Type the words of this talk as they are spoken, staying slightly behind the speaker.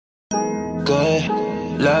good,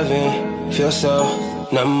 loving, feel so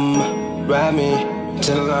numb. Ride me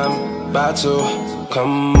till I'm about to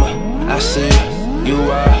come. I see you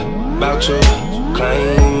are about to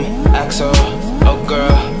climb. Axel, oh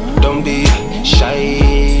girl, don't be shy.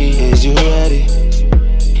 Is you ready?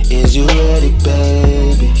 Is you ready,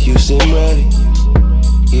 baby? You seem ready.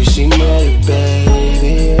 You seem ready,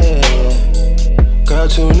 baby, yeah. Girl,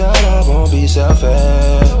 tonight I won't be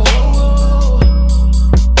selfish.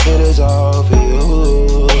 It is all for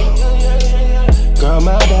you. Girl,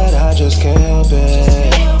 my bad, I just can't help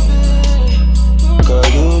it. Girl,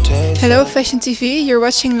 you take. Hello FashionTV, you're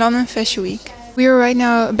watching London Fashion Week. We are right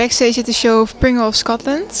now backstage at the show of Pringle of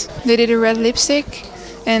Scotland. They did a red lipstick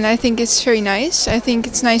and I think it's very nice. I think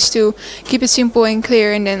it's nice to keep it simple and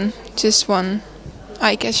clear and then just one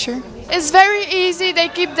eye catcher. It's very easy, they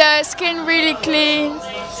keep the skin really clean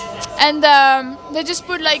and they just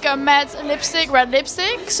put like a matte lipstick, red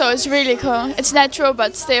lipstick, so it's really cool. It's natural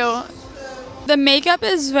but still. The makeup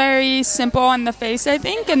is very simple on the face, I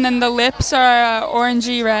think, and then the lips are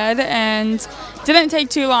orangey red and didn't take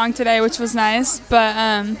too long today, which was nice, but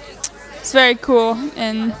it's very cool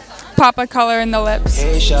and pop a color in the lips.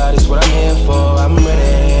 Hey shot is what I'm here for, I'm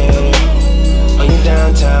ready. Are you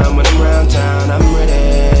downtown when I'm around town, I'm ready.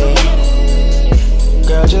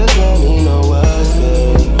 Girl, just let me know what's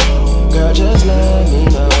good. Girl, just let me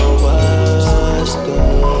know what's good.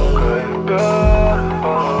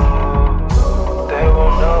 They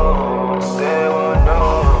won't know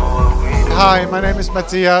what we do. Hi, my name is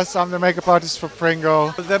Matthias. I'm the makeup artist for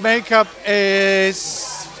Pringle. The makeup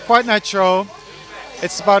is quite natural.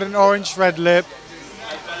 It's about an orange-red lip.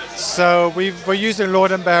 So we're using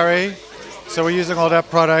Lord & Berry. So we're using all their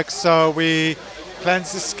products. So we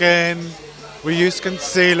cleanse the skin. We use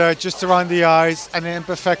concealer just around the eyes and the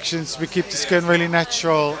imperfections. We keep the skin really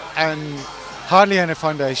natural and hardly any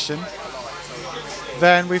foundation.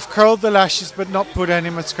 Then we've curled the lashes but not put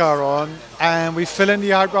any mascara on. And we fill in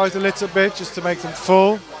the eyebrows a little bit just to make them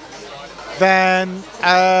full. Then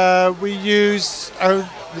we use a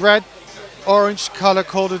red orange color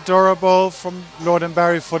called Adorable from Lord &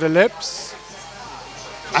 Berry for the lips.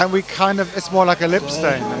 And we it's more like a lip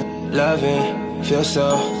stain. Loving, feel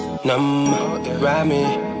so numb. Ride me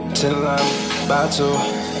till I'm about to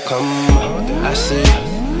come. I see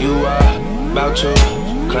you are about to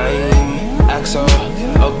climb. Axel,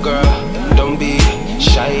 oh girl, don't be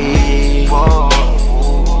shy.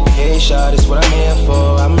 Hey shot is what I'm here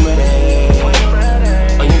for, I'm ready.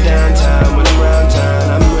 Are you downtown when I'm around town?